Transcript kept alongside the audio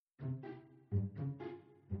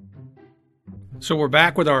So we're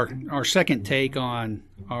back with our second take on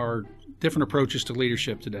our different approaches to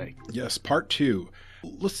leadership today. Yes, part two.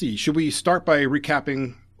 Let's see. Should we start by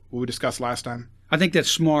recapping what we discussed last time? I think that's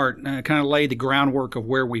smart. Kind of lay the groundwork of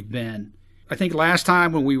where we've been. I think last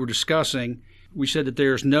time when we were discussing, we said that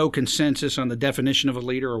there's no consensus on the definition of a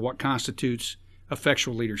leader or what constitutes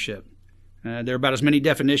effectual leadership. There are about as many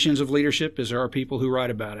definitions of leadership as there are people who write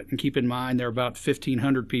about it. And keep in mind, there are about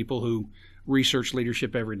 1,500 people who research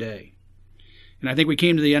leadership every day. And I think we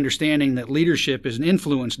came to the understanding that leadership is an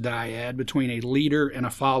influence dyad between a leader and a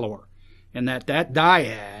follower, and that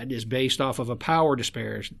dyad is based off of a power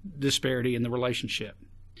disparity in the relationship.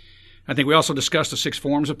 I think we also discussed the 6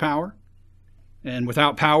 forms of power, and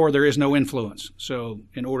without power, there is no influence. So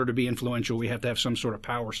in order to be influential, we have to have some sort of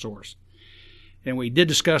power source. And we did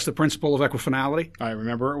discuss the principle of equifinality. I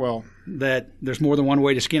remember it well. That there's more than one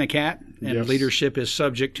way to skin a cat, and Yes. leadership is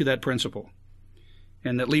subject to that principle.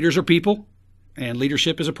 And that leaders are people, and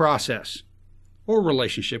leadership is a process, or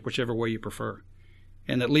relationship, whichever way you prefer.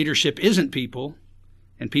 And that leadership isn't people,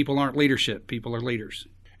 and people aren't leadership. People are leaders.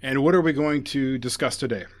 And what are we going to discuss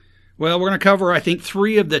today? Well, we're going to cover, I think,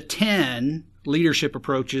 3 of the 10 leadership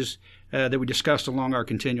approaches that we discussed along our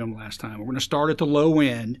continuum last time. We're going to start at the low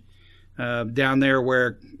end, down there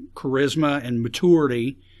where charisma and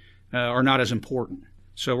maturity are not as important.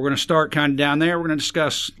 So we're going to start kind of down there. We're going to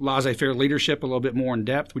discuss laissez-faire leadership a little bit more in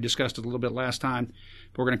depth. We discussed it a little bit last time,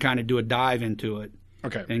 but we're going to kind of do a dive into it.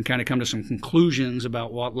 Okay. And kind of come to some conclusions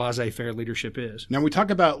about what laissez-faire leadership is. Now, we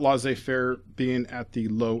talk about laissez-faire being at the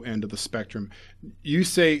low end of the spectrum. You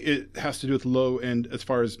say it has to do with low end as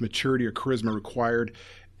far as maturity or charisma required.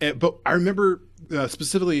 But I remember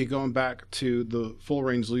specifically going back to the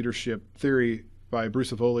full-range leadership theory by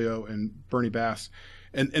Bruce Avolio and Bernie Bass,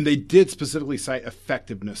 and they did specifically cite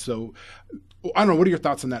effectiveness. So I don't know, what are your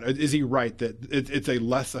thoughts on that? Is he right that it's a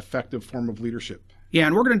less effective form of leadership? Yeah,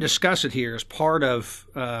 and we're going to discuss it here as part of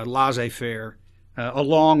laissez-faire,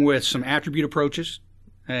 along with some attribute approaches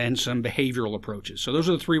and some behavioral approaches. So those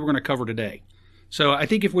are the 3 we're going to cover today. So I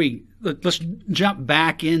think let's jump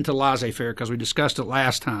back into laissez-faire because we discussed it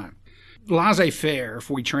last time. Laissez-faire, if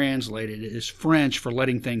we translate it, is French for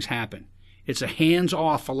letting things happen. It's a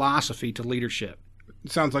hands-off philosophy to leadership.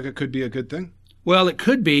 It sounds like it could be a good thing. Well, it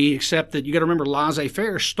could be, except that you got to remember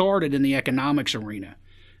laissez-faire started in the economics arena.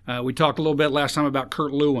 We talked a little bit last time about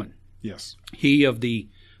Kurt Lewin. Yes. He of the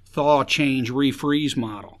thaw, change, refreeze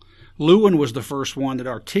model. Lewin was the first one that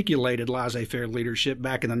articulated laissez-faire leadership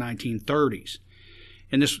back in the 1930s.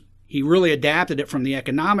 And he really adapted it from the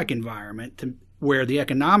economic environment to where the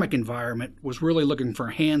economic environment was really looking for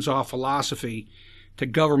a hands-off philosophy to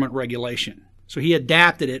government regulation. So he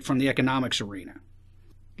adapted it from the economics arena.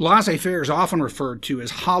 Laissez-faire is often referred to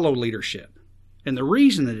as hollow leadership. And the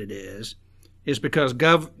reason that it is because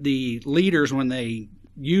the leaders, when they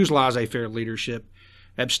use laissez-faire leadership,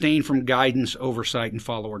 abstain from guidance, oversight, and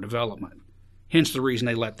follower development. Hence the reason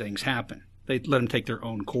they let things happen. They let them take their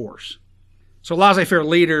own course. So laissez-faire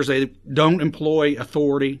leaders, they don't employ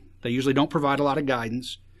authority. They usually don't provide a lot of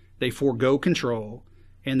guidance. They forego control,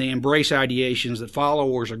 and they embrace ideations that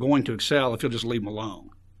followers are going to excel if you'll just leave them alone.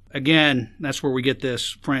 Again, that's where we get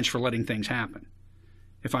this French for letting things happen.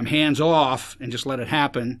 If I'm hands-off and just let it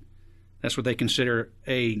happen, that's what they consider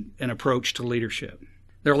an approach to leadership.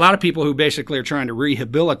 There are a lot of people who basically are trying to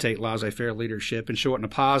rehabilitate laissez-faire leadership and show it in a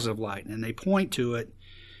positive light, and they point to it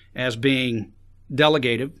as being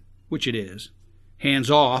delegative, which it is,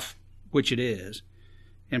 hands-off, which it is,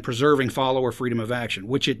 and preserving follower freedom of action,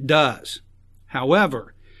 which it does.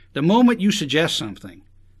 However, the moment you suggest something,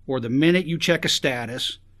 or the minute you check a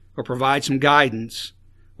status, or provide some guidance,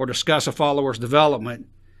 or discuss a follower's development,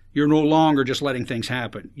 you're no longer just letting things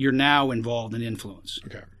happen. You're now involved in influence.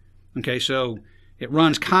 Okay, so it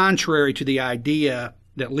runs contrary to the idea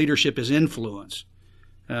that leadership is influence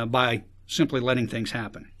by simply letting things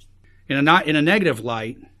happen. In a negative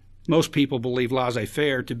light, most people believe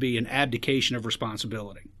laissez-faire to be an abdication of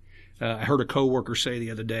responsibility. I heard a coworker say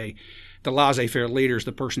the other day, the laissez-faire leader is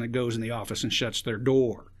the person that goes in the office and shuts their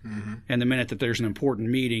door. Mm-hmm. And the minute that there's an important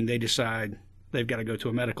meeting, they decide they've got to go to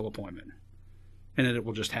a medical appointment. And then it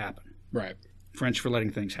will just happen. Right. French for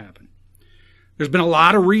letting things happen. There's been a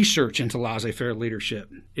lot of research into laissez-faire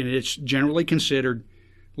leadership, and it's generally considered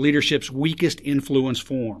leadership's weakest influence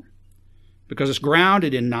form because it's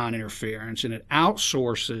grounded in non-interference and it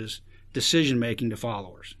outsources decision-making to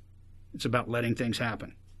followers. It's about letting things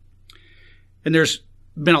happen. And there's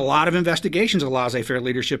been a lot of investigations of laissez-faire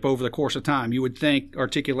leadership over the course of time. You would think,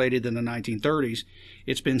 articulated in the 1930s,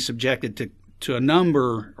 it's been subjected to a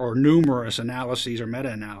number or numerous analyses or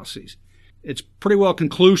meta-analyses. It's pretty well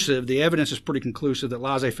conclusive. The evidence is pretty conclusive that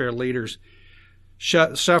laissez-faire leaders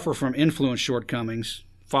suffer from influence shortcomings,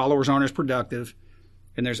 followers aren't as productive,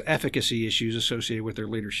 and there's efficacy issues associated with their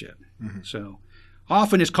leadership. So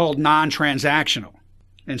often it's called non-transactional.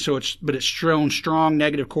 And so it's shown strong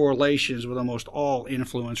negative correlations with almost all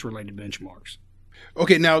influence-related benchmarks.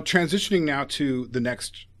 Okay, now transitioning now to the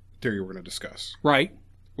next theory we're going to discuss. Right.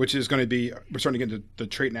 Which is going to be, we're starting to get into the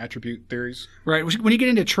trait and attribute theories. Right. When you get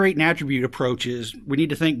into trait and attribute approaches, we need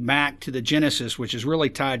to think back to the genesis, which is really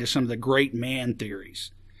tied to some of the great man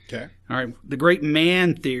theories. Okay. All right. The great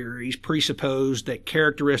man theories presupposed that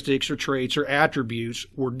characteristics or traits or attributes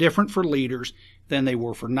were different for leaders than they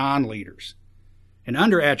were for non-leaders. And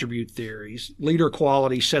under attribute theories, leader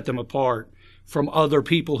qualities set them apart from other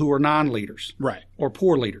people who are non-leaders. Right. Or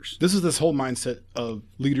poor leaders. This is this whole mindset of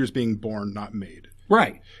leaders being born, not made.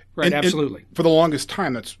 Right. Right. And Absolutely. for the longest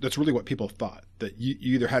time, that's really what people thought, that you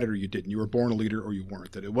either had it or you didn't. You were born a leader or you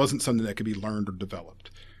weren't, that it wasn't something that could be learned or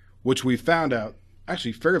developed, which we found out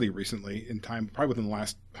actually fairly recently in time, probably within the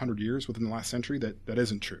last 100 years, within the last century, that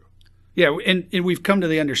isn't true. Yeah. And we've come to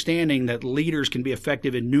the understanding that leaders can be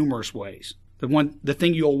effective in numerous ways. The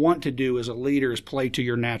thing you'll want to do as a leader is play to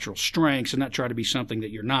your natural strengths and not try to be something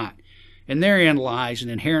that you're not. And therein lies an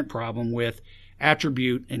inherent problem with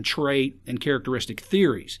attribute and trait and characteristic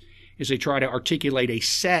theories, is they try to articulate a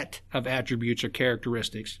set of attributes or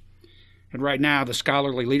characteristics. And right now, the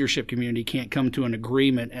scholarly leadership community can't come to an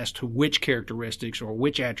agreement as to which characteristics or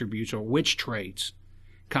which attributes or which traits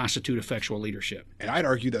constitute effectual leadership. And I'd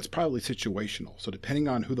argue that's probably situational. So depending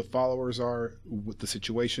on who the followers are, what the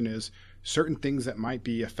situation is, certain things that might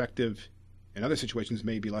be effective in other situations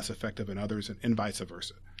may be less effective in others, and vice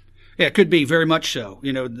versa. Yeah, it could be very much so.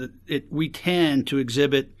 You know, we tend to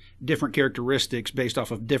exhibit different characteristics based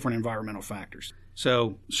off of different environmental factors.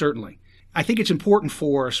 So certainly. I think it's important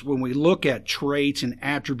for us when we look at traits and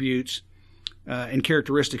attributes and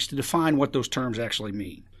characteristics to define what those terms actually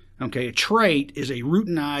mean. Okay, a trait is a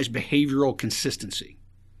routinized behavioral consistency.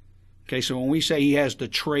 Okay, so when we say he has the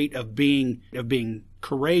trait of being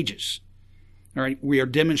courageous, all right, we are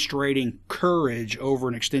demonstrating courage over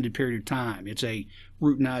an extended period of time. It's a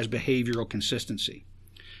routinized behavioral consistency.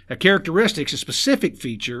 A characteristic is a specific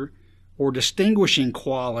feature or distinguishing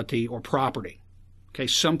quality or property. Okay,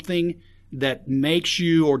 something that makes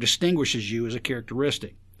you or distinguishes you as a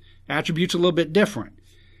characteristic. Attributes a little bit different.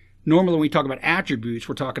 Normally when we talk about attributes,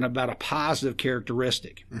 we're talking about a positive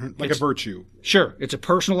characteristic. Like a virtue. Sure. It's a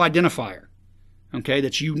personal identifier, okay,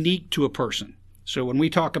 that's unique to a person. So when we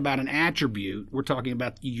talk about an attribute, we're talking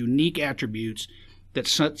about unique attributes that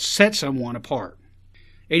set someone apart.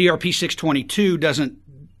 ADRP 622 doesn't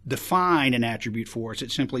define an attribute for us.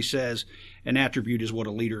 It simply says an attribute is what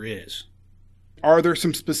a leader is. Are there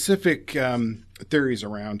some specific theories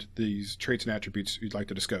around these traits and attributes you'd like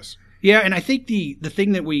to discuss? Yeah, and I think the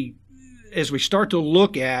thing that as we start to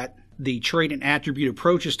look at the trait and attribute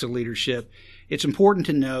approaches to leadership, it's important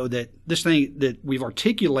to know that this thing that we've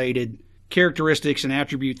articulated characteristics and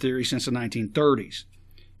attribute theory since the 1930s.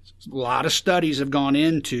 A lot of studies have gone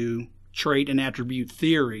into trait and attribute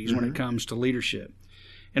theories when it comes to leadership.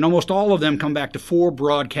 And almost all of them come back to four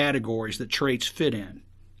broad categories that traits fit in.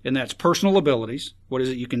 And that's personal abilities. What is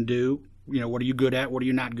it you can do? You know, what are you good at? What are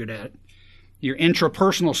you not good at? Your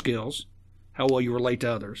intrapersonal skills, how well you relate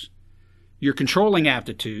to others. Your controlling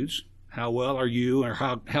aptitudes, how well are you or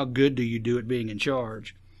how good do you do at being in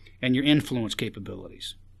charge? And your influence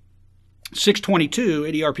capabilities. 622,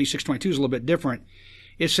 ADRP 622 is a little bit different.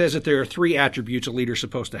 It says that there are three attributes a leader is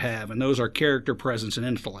supposed to have, and those are character, presence, and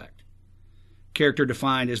intellect. Character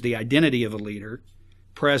defined as the identity of a leader.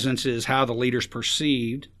 Presence is how the leader's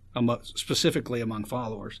perceived, specifically among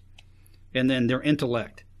followers. And then their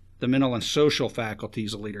intellect, the mental and social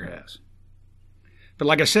faculties a leader has. But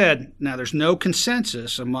like I said, now there's no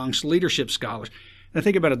consensus amongst leadership scholars. Now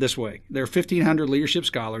think about it this way. There are 1,500 leadership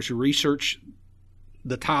scholars who research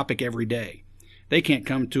the topic every day. They can't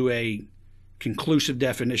come to a conclusive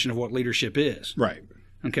definition of what leadership is. Right.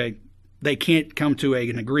 Okay. They can't come to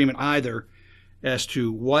an agreement either as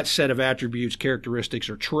to what set of attributes, characteristics,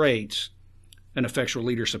 or traits an effectual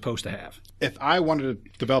leader is supposed to have. If I wanted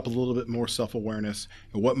to develop a little bit more self-awareness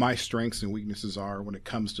and what my strengths and weaknesses are when it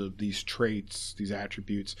comes to these traits, these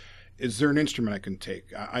attributes, is there an instrument I can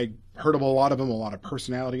take? I heard of a lot of them, a lot of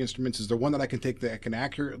personality instruments. Is there one that I can take that can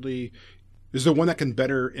accurately, is there one that can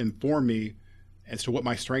better inform me as to what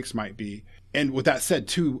my strengths might be? And with that said,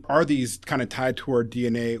 too, are these kind of tied to our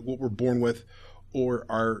DNA, what we're born with, or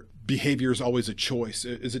are behaviors always a choice?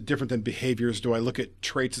 Is it different than behaviors? Do I look at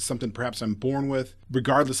traits as something perhaps I'm born with?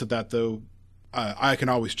 Regardless of that, though, I can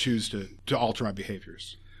always choose to alter my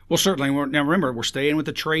behaviors. Well, certainly. Now, remember, we're staying with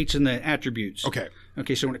the traits and the attributes. Okay.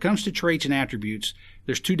 Okay, so when it comes to traits and attributes,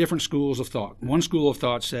 there's two different schools of thought. One school of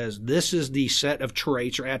thought says this is the set of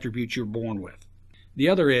traits or attributes you're born with. The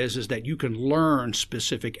other is that you can learn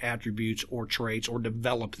specific attributes or traits or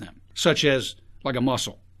develop them, such as like a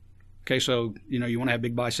muscle. Okay, so, you want to have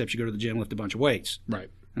big biceps, you go to the gym, lift a bunch of weights. Right.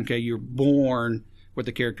 Okay, you're born with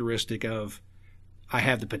the characteristic of, I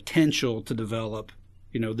have the potential to develop,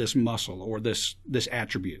 this muscle or this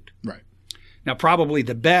attribute. Right. Now, probably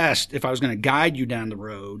the best, if I was going to guide you down the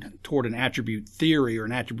road toward an attribute theory or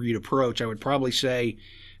an attribute approach, I would probably say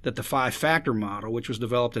that the 5-factor model, which was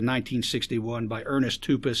developed in 1961 by Ernest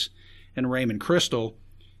Tupis and Raymond Crystal,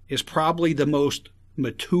 is probably the most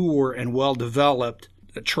mature and well-developed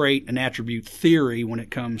trait and attribute theory when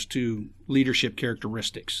it comes to leadership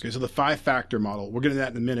characteristics. Okay, so the 5-factor model, we'll get into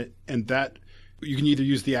that in a minute, and that you can either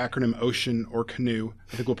use the acronym OCEAN or CANOE.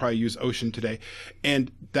 I think we'll probably use OCEAN today.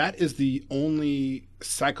 And that is the only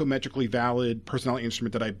psychometrically valid personality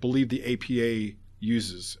instrument that I believe the APA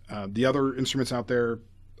uses. The other instruments out there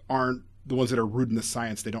aren't the ones that are rooted in the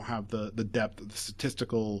science. They don't have the depth of the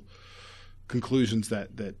statistical conclusions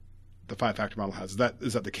that the 5-factor model has.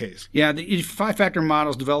 Is that the case? Yeah, the 5-factor model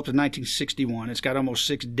is developed in 1961. It's got almost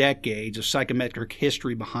 6 decades of psychometric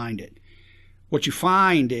history behind it. What you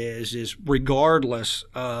find is regardless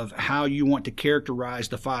of how you want to characterize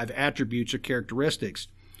the 5 attributes or characteristics,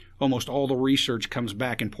 almost all the research comes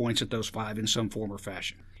back and points at those 5 in some form or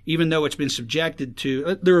fashion. Even though it's been subjected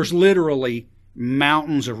to, there's literally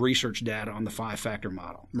mountains of research data on the 5-factor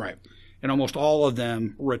model. Right. And almost all of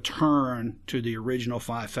them return to the original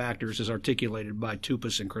 5 factors as articulated by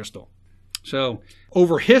Tupis and Crystal. So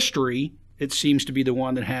over history, it seems to be the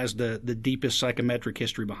one that has the deepest psychometric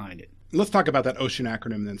history behind it. Let's talk about that OCEAN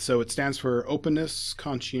acronym then. So it stands for openness,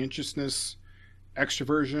 conscientiousness,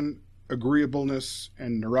 extroversion, agreeableness,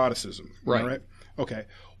 and neuroticism. Right. All right. Okay.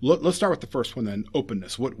 Let's start with the first one then,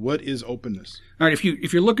 openness. What is openness? All right,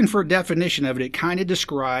 if you're looking for a definition of it, it kind of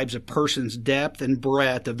describes a person's depth and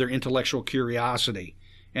breadth of their intellectual curiosity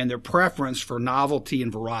and their preference for novelty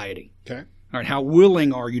and variety. Okay. All right, how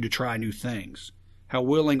willing are you to try new things? How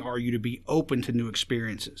willing are you to be open to new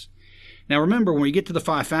experiences? Now remember, when you get to the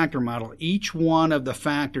 5-factor model, each one of the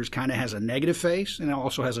factors kind of has a negative face and it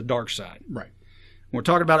also has a dark side. Right. When we're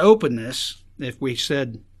talking about openness, if we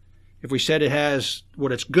said it has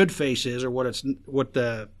what its good face is, or what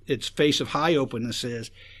its face of high openness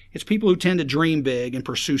is, it's people who tend to dream big and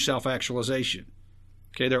pursue self-actualization.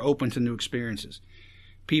 Okay, they're open to new experiences.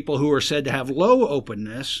 People who are said to have low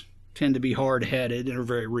openness tend to be hard-headed and are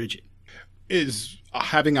very rigid. Is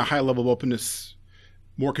having a high level of openness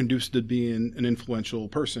more conducive to being an influential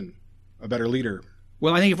person, a better leader?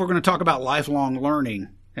 Well, I think if we're going to talk about lifelong learning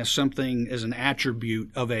as an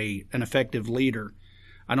attribute of an effective leader,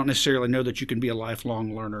 I don't necessarily know that you can be a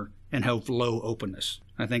lifelong learner and have low openness.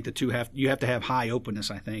 I think you have to have high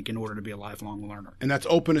openness, I think, in order to be a lifelong learner. And that's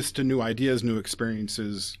openness to new ideas, new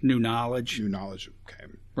experiences, new knowledge.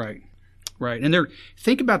 Okay. Right. And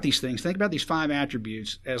think about these things. Think about these 5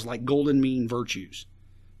 attributes as like golden mean virtues.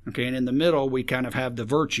 Okay, and in the middle we kind of have the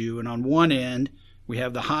virtue, and on one end we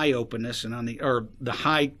have the high openness, and the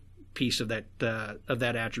high piece of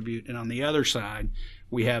that attribute, and on the other side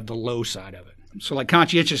we have the low side of it. So like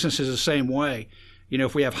conscientiousness is the same way.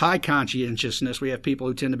 If we have high conscientiousness, we have people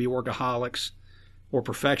who tend to be workaholics or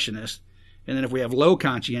perfectionists. And then if we have low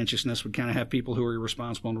conscientiousness, we kind of have people who are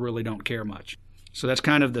irresponsible and really don't care much. So that's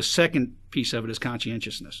kind of the second piece of it, is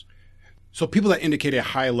conscientiousness. So people that indicate a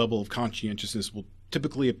high level of conscientiousness will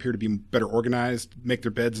typically appear to be better organized, make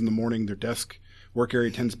their beds in the morning, their desk work area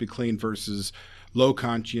tends to be clean, versus low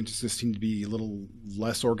conscientiousness seem to be a little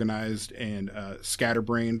less organized and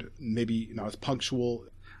scatterbrained, maybe not as punctual.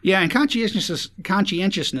 Yeah, and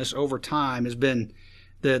conscientiousness over time has been,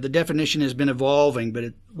 the definition has been evolving, but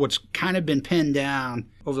what's kind of been pinned down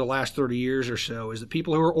over the last 30 years or so is that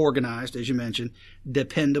people who are organized, as you mentioned,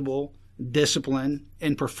 dependable, disciplined,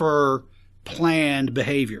 and prefer planned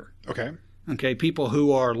behavior. Okay, people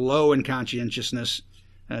who are low in conscientiousness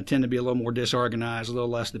tend to be a little more disorganized, a little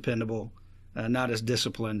less dependable, not as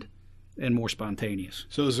disciplined, and more spontaneous.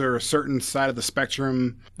 So is there a certain side of the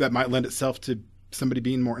spectrum that might lend itself to somebody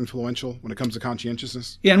being more influential when it comes to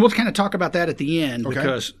conscientiousness? Yeah, and we'll kind of talk about that at the end,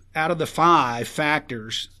 because out of the 5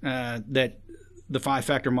 factors that the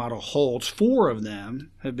 5-factor model holds, 4 of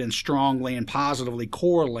them have been strongly and positively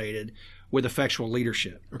correlated with effectual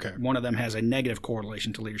leadership. Okay. One of them has a negative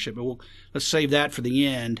correlation to leadership, but let's save that for the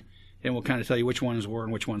end, and we'll kind of tell you which ones were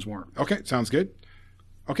and which ones weren't. Okay, sounds good.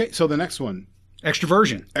 Okay, so the next one.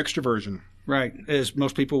 Extroversion. Extroversion. Right, as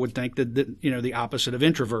most people would think that the opposite of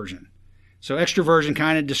introversion. So extroversion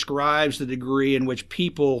kind of describes the degree in which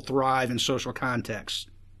people thrive in social contexts,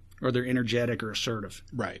 or they're energetic or assertive.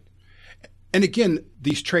 Right. And again,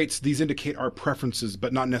 these traits, these indicate our preferences,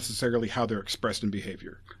 but not necessarily how they're expressed in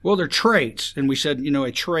behavior. Well, they're traits. And we said,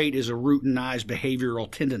 a trait is a routinized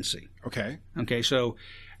behavioral tendency. Okay. Okay, so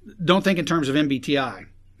don't think in terms of MBTI.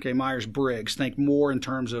 Okay, Myers-Briggs. Think more in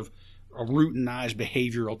terms of a routinized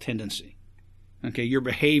behavioral tendency. Okay, your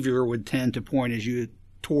behavior would tend to point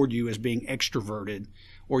toward you as being extroverted,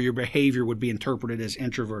 or your behavior would be interpreted as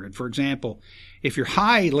introverted. For example, if you're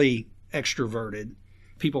highly extroverted,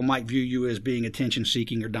 people might view you as being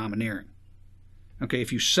attention-seeking or domineering. Okay,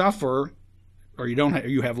 if you suffer, or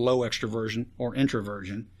you have low extroversion or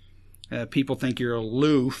introversion, people think you're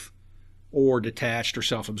aloof or detached or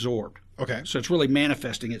self-absorbed. Okay. So it's really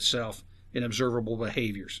manifesting itself in observable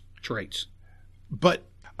behaviors, traits. But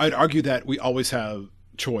I'd argue that we always have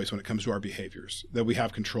choice when it comes to our behaviors, that we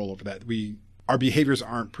have control over that. Our behaviors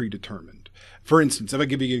aren't predetermined. For instance, if I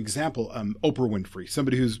give you an example, Oprah Winfrey,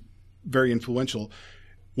 somebody who's very influential,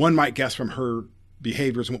 one might guess from her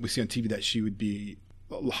behaviors and what we see on TV that she would be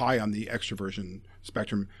high on the extroversion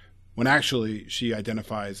spectrum, when actually she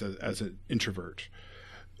identifies as an introvert.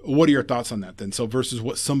 What are your thoughts on that then? So versus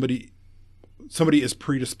what somebody is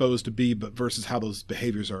predisposed to be, but versus how those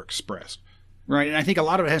behaviors are expressed. Right, and I think a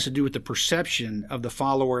lot of it has to do with the perception of the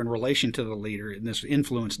follower in relation to the leader in this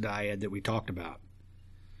influence dyad that we talked about.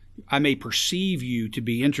 I may perceive you to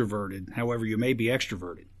be introverted, however, you may be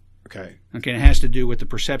extroverted. Okay, and it has to do with the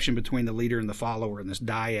perception between the leader and the follower in this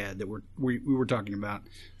dyad that we were talking about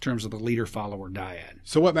in terms of the leader-follower dyad.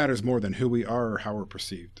 So what matters more than who we are or how we're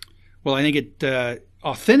perceived? Well, I think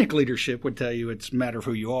authentic leadership would tell you it's a matter of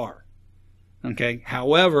who you are. Okay,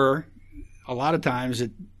 however, a lot of times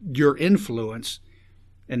your influence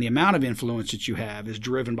and the amount of influence that you have is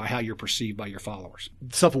driven by how you're perceived by your followers.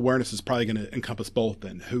 Self-awareness is probably going to encompass both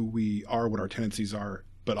then, who we are, what our tendencies are,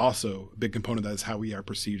 but also a big component of that is how we are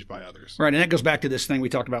perceived by others. Right, and that goes back to this thing we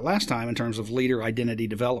talked about last time in terms of leader identity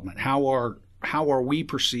development. How are we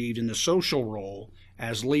perceived in the social role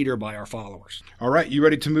as leader by our followers? All right, you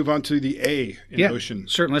ready to move on to the A in Ocean?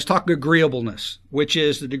 Certainly. Let's talk agreeableness, which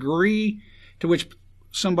is the degree to which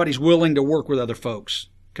somebody's willing to work with other folks.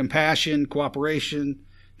 Compassion, cooperation,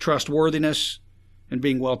 trustworthiness, and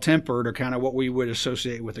being well-tempered are kind of what we would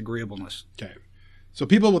associate with agreeableness. Okay. So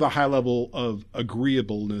people with a high level of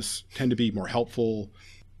agreeableness tend to be more helpful.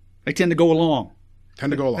 They tend to go along. They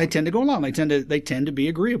tend to go along. They tend to be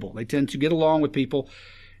agreeable. They tend to get along with people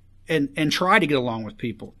and try to get along with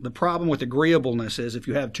people. The problem with agreeableness is if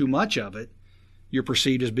you have too much of it, you're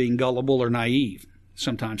perceived as being gullible or naive,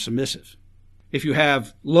 sometimes submissive. If you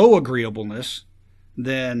have low agreeableness,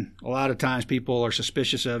 then a lot of times people are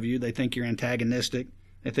suspicious of you. They think you're antagonistic.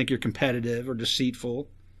 They think you're competitive or deceitful,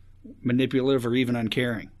 manipulative, or even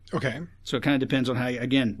uncaring. Okay. So it kind of depends on how,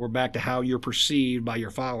 again, we're back to how you're perceived by your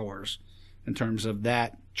followers in terms of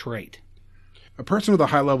that trait. A person with a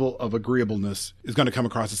high level of agreeableness is going to come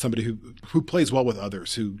across as somebody who plays well with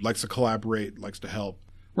others, who likes to collaborate, likes to help.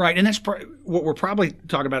 Right, and that's what we're probably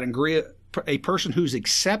talking about. A person who's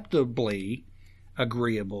acceptably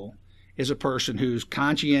agreeable is a person who's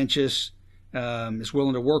conscientious, is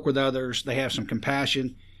willing to work with others, they have some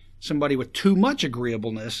compassion. Somebody with too much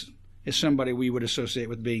agreeableness is somebody we would associate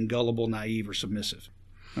with being gullible, naive, or submissive.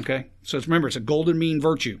 Okay? So remember, it's a golden mean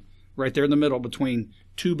virtue right there in the middle between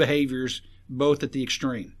two behaviors, both at the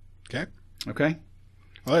extreme. Okay? Okay?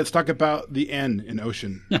 Well, let's talk about the N in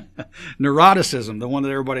Ocean. Neuroticism, the one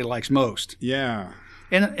that everybody likes most. Yeah.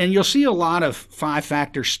 And you'll see a lot of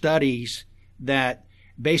 5-factor studies that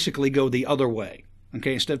basically go the other way.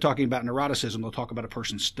 Okay, instead of talking about neuroticism, they'll talk about a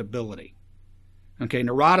person's stability. Okay,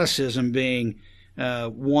 neuroticism being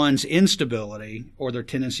one's instability or their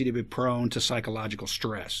tendency to be prone to psychological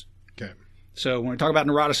stress. Okay. So when we talk about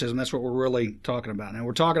neuroticism, that's what we're really talking about. And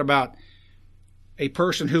we're talking about a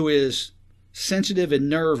person who is sensitive and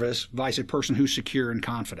nervous versus a person who's secure and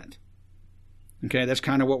confident. Okay, that's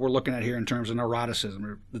kind of what we're looking at here in terms of neuroticism,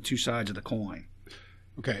 or the two sides of the coin.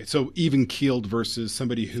 Okay, so even-keeled versus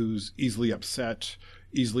somebody who's easily upset,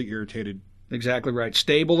 easily irritated. Exactly right.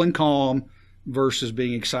 Stable and calm versus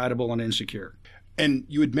being excitable and insecure. And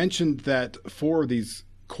you had mentioned that 4 of these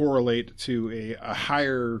correlate to a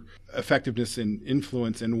higher effectiveness in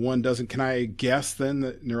influence, and one doesn't. Can I guess then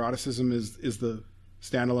that neuroticism is the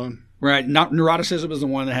standalone? Right. Neuroticism is the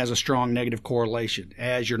one that has a strong negative correlation.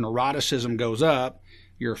 As your neuroticism goes up,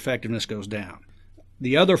 your effectiveness goes down.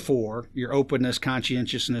 The other 4, your openness,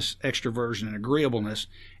 conscientiousness, extroversion, and agreeableness,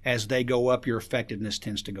 as they go up, your effectiveness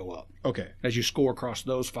tends to go up. Okay. As you score across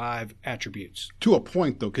those 5 attributes. To a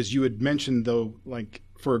point, though, because you had mentioned, though, like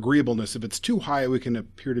for agreeableness. If it's too high, we can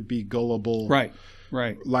appear to be gullible,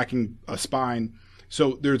 Right. lacking a spine.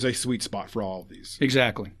 So there's a sweet spot for all of these.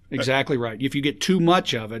 Exactly right. If you get too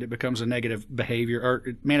much of it, it becomes a negative behavior, or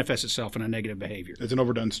it manifests itself in a negative behavior. It's an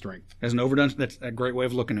overdone strength. That's a great way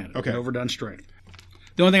of looking at it. Okay. An overdone strength.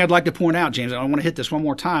 The only thing I'd like to point out, James, I want to hit this one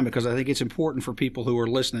more time because I think it's important for people who are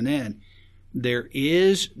listening in. There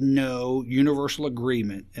is no universal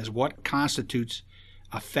agreement as what constitutes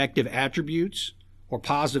effective attributes or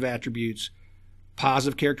positive attributes,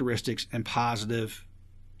 positive characteristics, and positive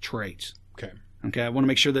traits. Okay, I want to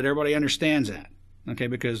make sure that everybody understands that, okay,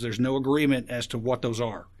 because there's no agreement as to what those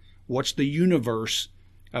are. What's the universe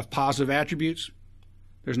of positive attributes?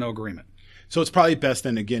 There's no agreement. So it's probably best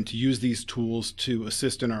then, again, to use these tools to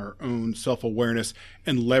assist in our own self-awareness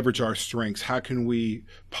and leverage our strengths. How can we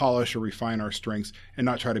polish or refine our strengths and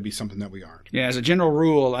not try to be something that we aren't? Yeah, as a general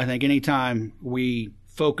rule, I think anytime we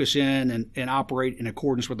focus in and operate in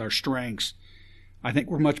accordance with our strengths, I think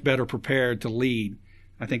we're much better prepared to lead.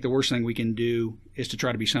 I think the worst thing we can do is to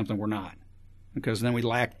try to be something we're not, because then we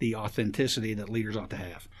lack the authenticity that leaders ought to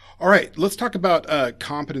have. All right, let's talk about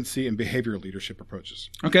competency and behavioral leadership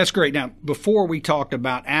approaches. Okay, that's great. Now, before we talked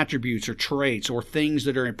about attributes or traits or things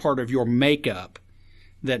that are a part of your makeup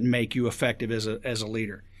that make you effective as a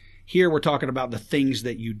leader, here we're talking about the things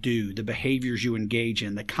that you do, the behaviors you engage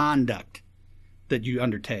in, the conduct that you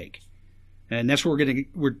undertake. And that's what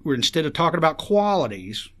we're instead of talking about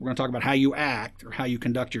qualities, we're going to talk about how you act or how you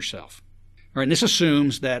conduct yourself. All right, and this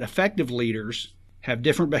assumes that effective leaders have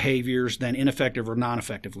different behaviors than ineffective or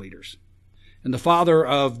non-effective leaders. And the father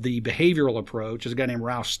of the behavioral approach is a guy named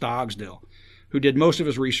Ralph Stogsdill, who did most of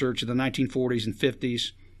his research in the 1940s and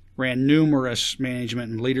 50s, ran numerous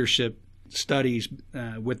management and leadership studies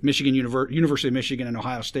with University of Michigan and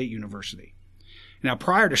Ohio State University. Now,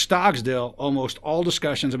 prior to Stogsdill, almost all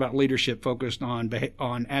discussions about leadership focused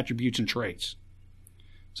on attributes and traits.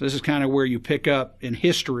 So this is kind of where you pick up in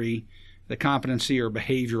history the competency or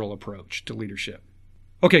behavioral approach to leadership.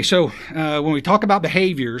 Okay, so when we talk about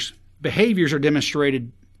behaviors are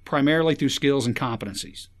demonstrated primarily through skills and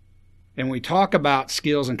competencies. And when we talk about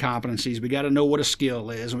skills and competencies, we got to know what a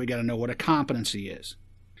skill is and we got to know what a competency is.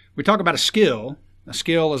 We talk about a skill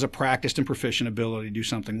is a practiced and proficient ability to do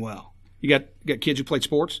something well. You got kids who played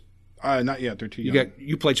sports? Not yet. They're too young.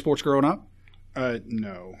 You played sports growing up?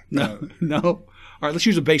 No. No. All right, let's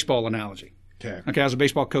use a baseball analogy. Okay, I was a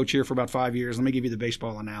baseball coach here for about 5 years. Let me give you the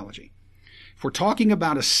baseball analogy. If we're talking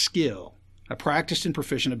about a skill, a practiced and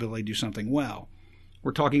proficient ability to do something well,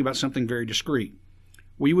 we're talking about something very discrete.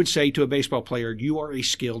 We would say to a baseball player, you are a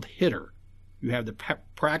skilled hitter. You have the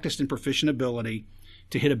practiced and proficient ability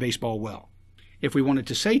to hit a baseball well. If we wanted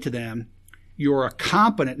to say to them, you're a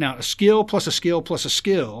competent, now a skill plus a skill plus a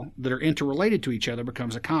skill that are interrelated to each other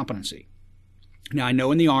becomes a competency. Now I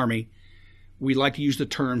know in the Army, we like to use the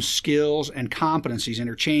terms skills and competencies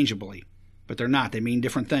interchangeably, but they're not. They mean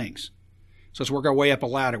different things. So let's work our way up a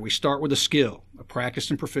ladder. We start with a skill, a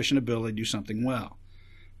practiced and proficient ability to do something well.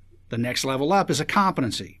 The next level up is a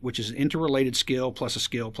competency, which is an interrelated skill plus a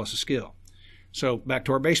skill plus a skill. So back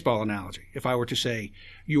to our baseball analogy. If I were to say,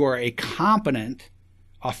 you are a competent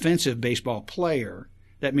offensive baseball player,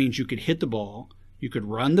 that means you could hit the ball, you could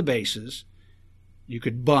run the bases, you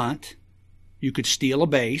could bunt, you could steal a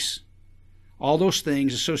base, all those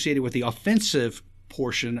things associated with the offensive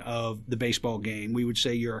portion of the baseball game. We would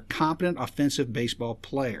say you're a competent offensive baseball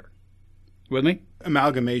player. With me?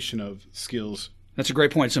 Amalgamation of skills. That's a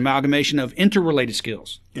great point. It's an amalgamation of interrelated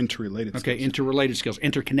skills. Interrelated skills,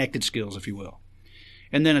 interconnected skills, if you will.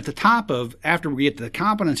 And then at the top of, after we get to the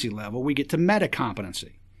competency level, we get to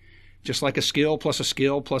metacompetency. Just like a skill plus a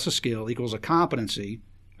skill plus a skill equals a competency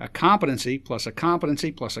plus a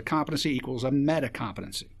competency plus a competency equals a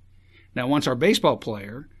metacompetency. Now, once our baseball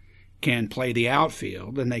player can play the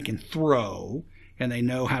outfield and they can throw and they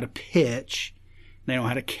know how to pitch, they know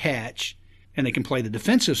how to catch, and they can play the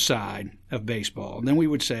defensive side of baseball, then we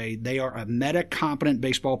would say they are a metacompetent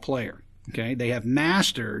baseball player. Okay, they have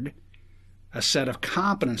mastered a set of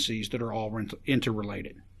competencies that are all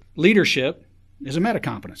interrelated. Leadership is a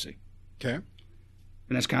metacompetency. Okay. And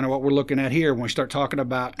that's kind of what we're looking at here. When we start talking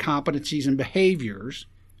about competencies and behaviors,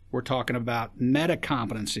 we're talking about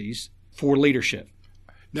metacompetencies for leadership.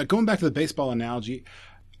 Now, going back to the baseball analogy,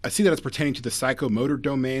 I see that it's pertaining to the psychomotor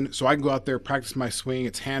domain, so I can go out there, practice my swing,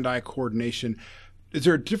 it's hand-eye coordination. Is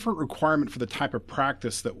there a different requirement for the type of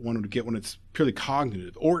practice that one would get when it's purely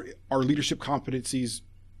cognitive? Or are leadership competencies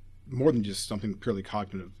more than just something purely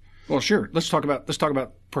cognitive? Well, sure. Let's talk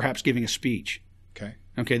about perhaps giving a speech.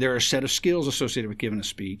 Okay, there are a set of skills associated with giving a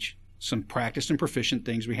speech, some practiced and proficient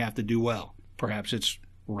things we have to do well. Perhaps it's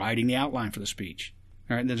writing the outline for the speech.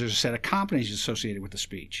 All right, and then there's a set of competencies associated with the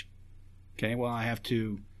speech. Okay, well, I have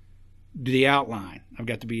to do the outline. I've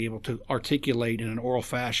got to be able to articulate in an oral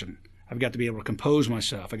fashion. I've got to be able to compose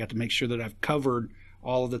myself. I've got to make sure that I've covered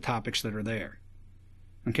all of the topics that are there.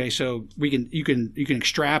 Okay, so you can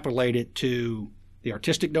extrapolate it to the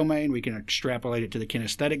artistic domain. We can extrapolate it to the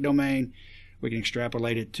kinesthetic domain. We can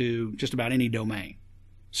extrapolate it to just about any domain.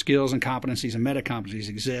 Skills and competencies and meta-competencies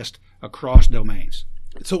exist across domains.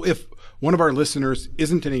 So if one of our listeners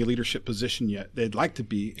isn't in a leadership position yet, they'd like to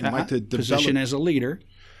be and like to develop position as a leader.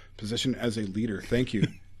 Position as a leader. Thank you.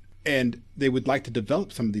 And they would like to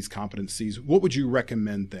develop some of these competencies. What would you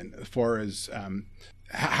recommend then, as far as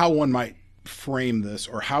how one might frame this,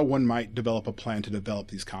 or how one might develop a plan to develop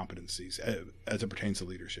these competencies as it pertains to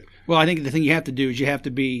leadership? Well, I think the thing you have to do is you have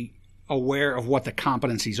to be aware of what the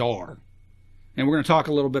competencies are. And we're going to talk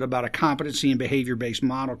a little bit about a competency and behavior-based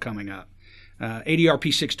model coming up.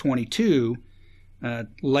 ADRP 622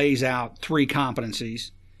 lays out 3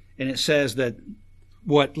 competencies, and it says that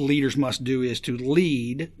what leaders must do is to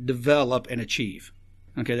lead, develop, and achieve.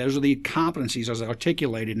 Okay, those are the competencies as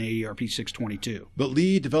articulated in ADRP 622. But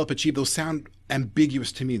lead, develop, achieve, those sound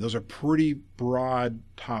ambiguous to me. Those are pretty broad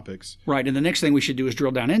topics. Right, and the next thing we should do is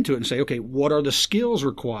drill down into it and say, okay, what are the skills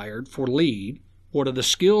required for lead? What are the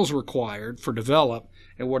skills required for develop?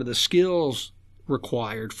 And what are the skills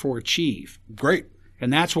required for achieve? Great.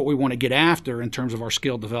 And that's what we want to get after in terms of our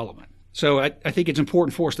skill development. So I think it's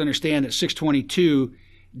important for us to understand that 622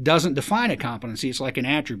 doesn't define a competency. It's like an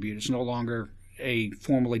attribute. It's no longer a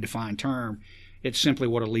formally defined term. It's simply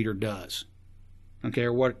what a leader does. Okay,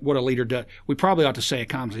 or what a leader does. We probably ought to say a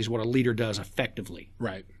competency is what a leader does effectively.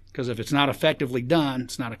 Right. Because if it's not effectively done,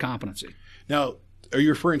 it's not a competency. Now, are you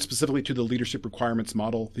referring specifically to the leadership requirements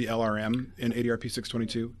model, the LRM, in ADRP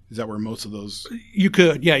 622? Is that where most of those? You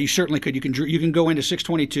could. Yeah, you certainly could. You can go into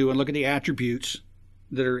 622 and look at the attributes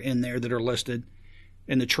that are in there that are listed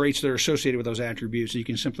and the traits that are associated with those attributes. You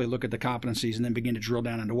can simply look at the competencies and then begin to drill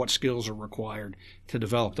down into what skills are required to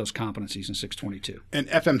develop those competencies in 622. And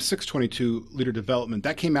FM 622, leader development,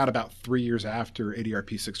 that came out about 3 years after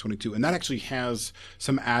ADRP 622, and that actually has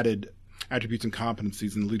some added attributes and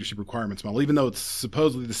competencies in the leadership requirements model. Even though it's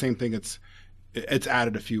supposedly the same thing, it's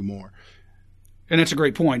added a few more. And that's a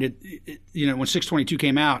great point. When 622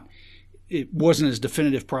 came out, it wasn't as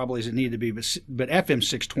definitive probably as it needed to be, but FM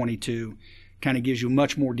 622 kind of gives you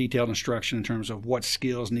much more detailed instruction in terms of what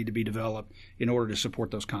skills need to be developed in order to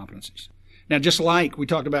support those competencies. Now, just like we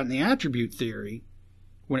talked about in the attribute theory,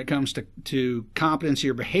 when it comes to competency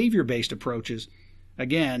or behavior-based approaches,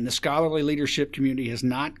 again, the scholarly leadership community has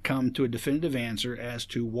not come to a definitive answer as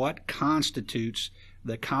to what constitutes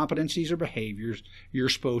the competencies or behaviors you're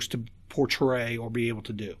supposed to portray or be able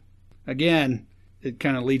to do. Again, it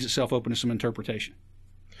kind of leaves itself open to some interpretation.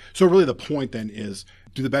 So really the point then is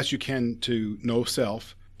do the best you can to know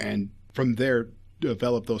self, and from there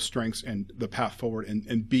develop those strengths and the path forward,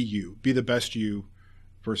 and be you. Be the best you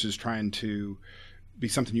versus trying to be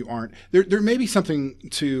something you aren't. There may be something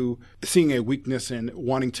to seeing a weakness and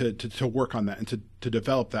wanting to work on that and to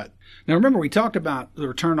develop that. Now remember, we talked about the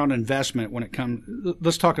return on investment when it comes.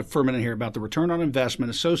 Let's talk for a minute here about the return on investment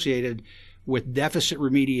associated with deficit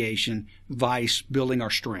remediation, vice building our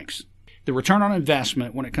strengths. The return on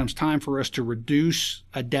investment when it comes time for us to reduce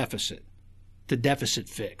a deficit, to deficit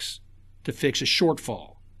fix, to fix a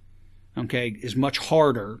shortfall, okay, is much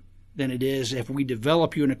harder than it is if we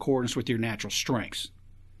develop you in accordance with your natural strengths.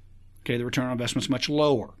 Okay, the return on investment is much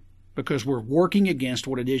lower because we're working against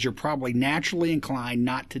what it is you're probably naturally inclined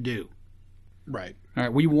not to do. Right. All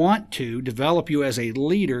right, we want to develop you as a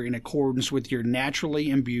leader in accordance with your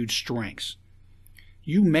naturally imbued strengths.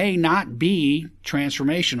 You may not be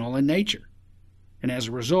transformational in nature. And as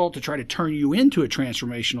a result, to try to turn you into a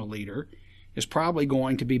transformational leader is probably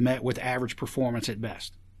going to be met with average performance at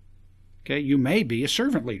best. Okay, you may be a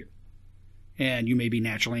servant leader, and you may be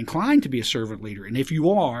naturally inclined to be a servant leader. And if you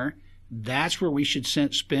are, that's where we should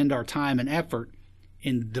spend our time and effort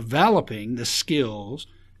in developing the skills,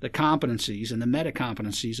 the competencies, and the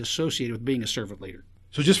meta-competencies associated with being a servant leader.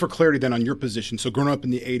 So just for clarity then on your position, so growing up in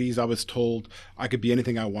the 80s, I was told I could be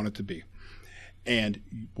anything I wanted to be. And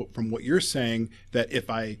from what you're saying, that if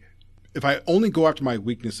I only go after my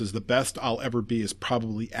weaknesses, the best I'll ever be is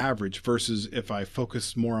probably average, versus if I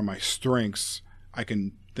focus more on my strengths, I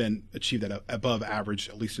can then achieve that above average,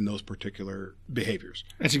 at least in those particular behaviors.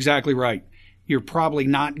 That's exactly right. You're probably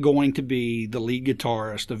not going to be the lead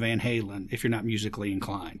guitarist of Van Halen if you're not musically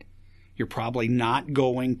inclined. You're probably not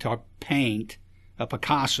going to paint a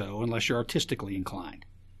Picasso unless you're artistically inclined.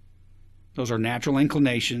 Those are natural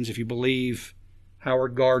inclinations. If you believe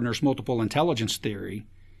Howard Gardner's multiple intelligence theory,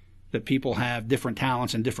 that people have different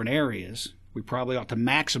talents in different areas. We probably ought to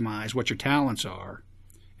maximize what your talents are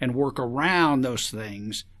and work around those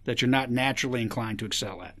things that you're not naturally inclined to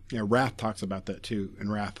excel at. Yeah, Rath talks about that too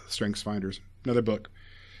in Rath, Strengths Finders, another book.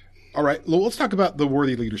 All right, well, let's talk about the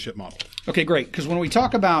worthy leadership model. Okay, great. Because when we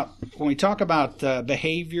talk about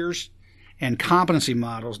behaviors and competency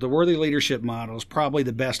models, the worthy leadership model is probably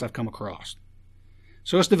the best I've come across.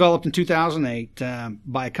 So it's developed in 2008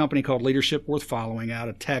 by a company called Leadership Worth Following out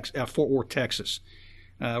of Fort Worth, Texas.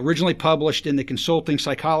 Originally published in the Consulting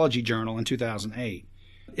Psychology Journal in 2008.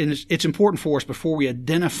 And it's important for us, before we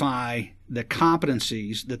identify the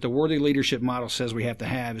competencies that the worthy leadership model says we have to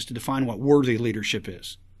have, is to define what worthy leadership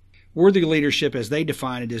is. Worthy leadership, as they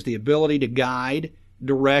define it, is the ability to guide,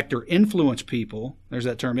 direct, or influence people, there's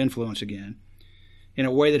that term influence again, in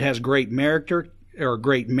a way that has great merit,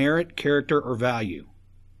 character, or value.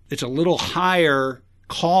 It's a little higher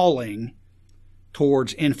calling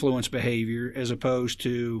towards influence behavior as opposed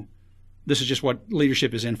to this is just what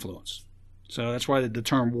leadership is, influence. So that's why the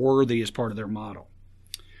term worthy is part of their model.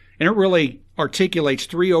 And it really articulates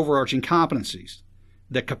three overarching competencies: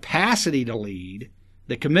 the capacity to lead,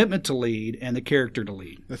 the commitment to lead, and the character to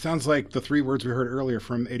lead. That sounds like the three words we heard earlier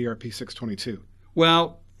from ADRP 622.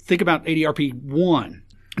 Well, think about ADRP 1.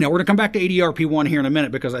 Now, we're going to come back to ADRP 1 here in a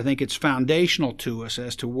minute because I think it's foundational to us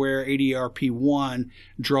as to where ADRP 1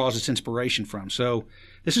 draws its inspiration from. So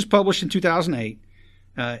this is published in 2008.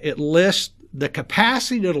 It lists the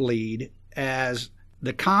capacity to lead as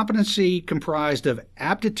the competency comprised of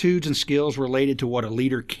aptitudes and skills related to what a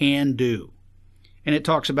leader can do. And it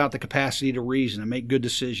talks about the capacity to reason and make good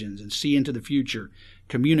decisions and see into the future,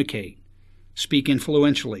 communicate, speak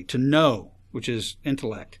influentially, to know, which is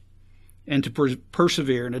intellect, and to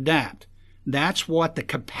persevere and adapt. That's what the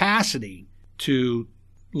capacity to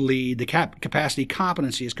lead, the capacity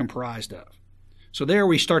competency is comprised of. So there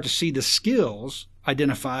we start to see the skills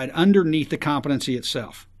identified underneath the competency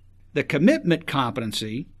itself. The commitment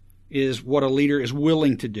competency is what a leader is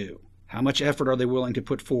willing to do. How much effort are they willing to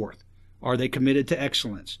put forth? Are they committed to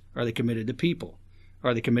excellence? Are they committed to people?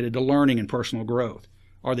 Are they committed to learning and personal growth?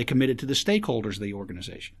 Are they committed to the stakeholders of the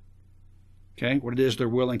organization? Okay, what it is they're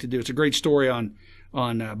willing to do. It's a great story on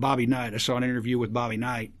Bobby Knight. I saw an interview with Bobby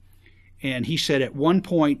Knight, and he said at one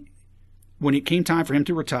point when it came time for him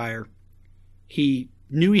to retire, he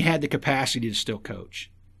knew he had the capacity to still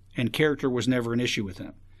coach, and character was never an issue with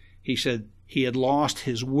him. He said he had lost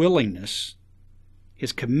his willingness,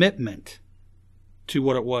 his commitment to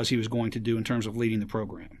what it was he was going to do in terms of leading the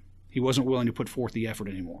program. He wasn't willing to put forth the effort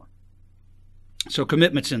anymore. So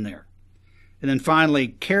commitment's in there. And then finally,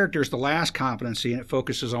 character is the last competency, and it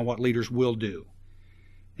focuses on what leaders will do.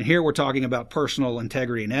 And here we're talking about personal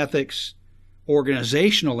integrity and ethics,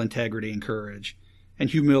 organizational integrity and courage,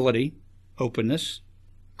 and humility, openness,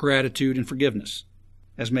 gratitude, and forgiveness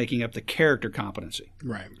as making up the character competency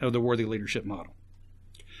of the worthy leadership model.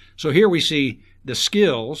 So here we see the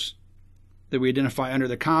skills that we identify under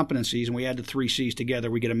the competencies, and we add the three C's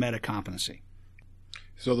together, we get a meta competency.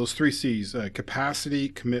 So those three C's, capacity,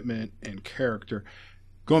 commitment, and character.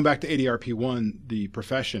 Going back to ADRP 1, the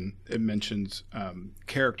profession, it mentions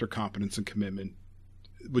character, competence, and commitment,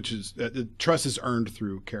 which is trust is earned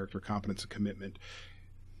through character, competence, and commitment.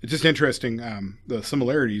 It's just interesting, the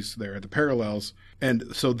similarities there, the parallels. And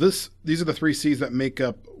so these are the three C's that make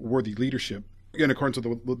up worthy leadership. In accordance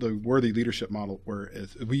with the worthy leadership model, where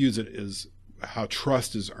we use it as how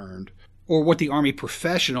trust is earned. Or what the Army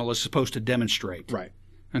professional is supposed to demonstrate. Right.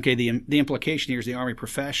 Okay, the implication here is the Army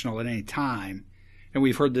professional at any time, and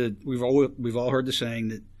we've all heard the saying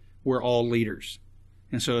that we're all leaders.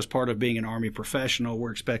 And so as part of being an Army professional,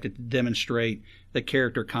 we're expected to demonstrate the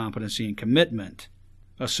character, competency, and commitment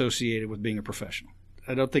associated with being a professional.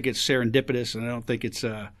 I don't think it's serendipitous, and I don't think it's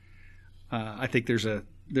I think there's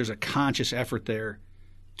a conscious effort there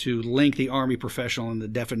to link the Army professional in the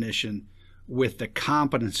definition with the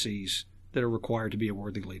competencies that are required to be a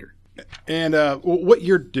worthy leader. And what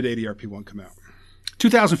year did ADRP 1 come out?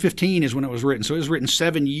 2015 is when it was written. So it was written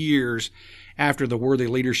 7 years after the worthy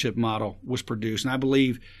leadership model was produced. And I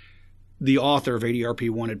believe the author of ADRP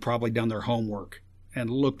 1 had probably done their homework and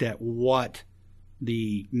looked at what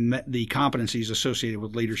the competencies associated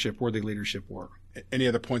with leadership, worthy leadership were. Any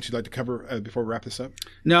other points you'd like to cover before we wrap this up?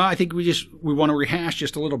 No, I think we want to rehash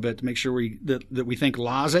just a little bit to make sure that we think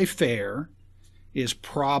laissez-faire is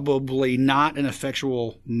probably not an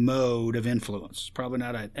effectual mode of influence, probably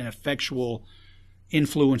not an effectual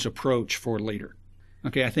influence approach for a leader.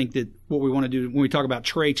 Okay, I think that what we want to do when we talk about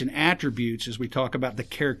traits and attributes is we talk about the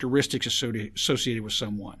characteristics associated with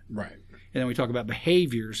someone. Right. And then we talk about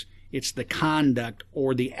behaviors, it's the conduct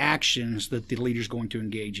or the actions that the leader is going to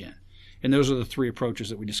engage in. And those are the three approaches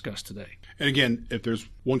that we discussed today. And again, if there's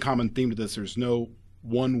one common theme to this, there's no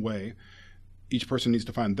one way. Each person needs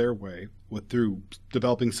to find their way through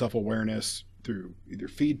developing self-awareness, through either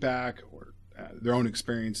feedback or their own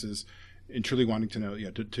experiences, and truly wanting to know,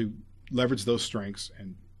 to leverage those strengths.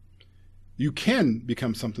 And you can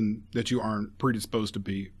become something that you aren't predisposed to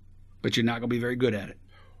be. But you're not going to be very good at it.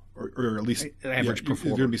 Or at least an average performer.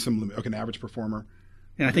 There's going to be some limit. Okay, an average performer.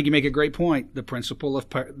 And I think you make a great point. The principle of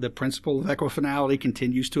equifinality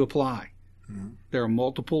continues to apply. Mm-hmm. There are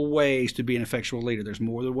multiple ways to be an effectual leader. There's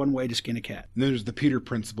more than one way to skin a cat. And then there's the Peter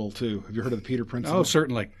Principle, too. Have you heard of the Peter Principle? Oh,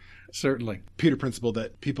 certainly. Certainly. Peter Principle,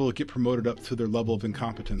 that people get promoted up to their level of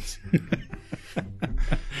incompetence.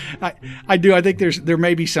 I do. I think there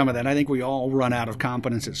may be some of that. I think we all run out of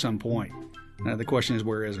competence at some point. The question is,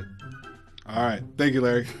 where is it? All right. Thank you,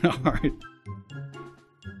 Larry. All right.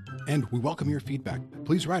 And we welcome your feedback.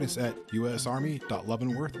 Please write us at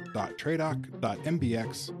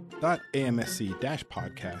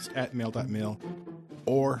usarmy.leavenworth.tradoc.mbx.amsc-podcast@mail.mil,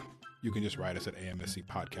 or you can just write us at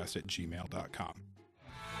amscpodcast@gmail.com.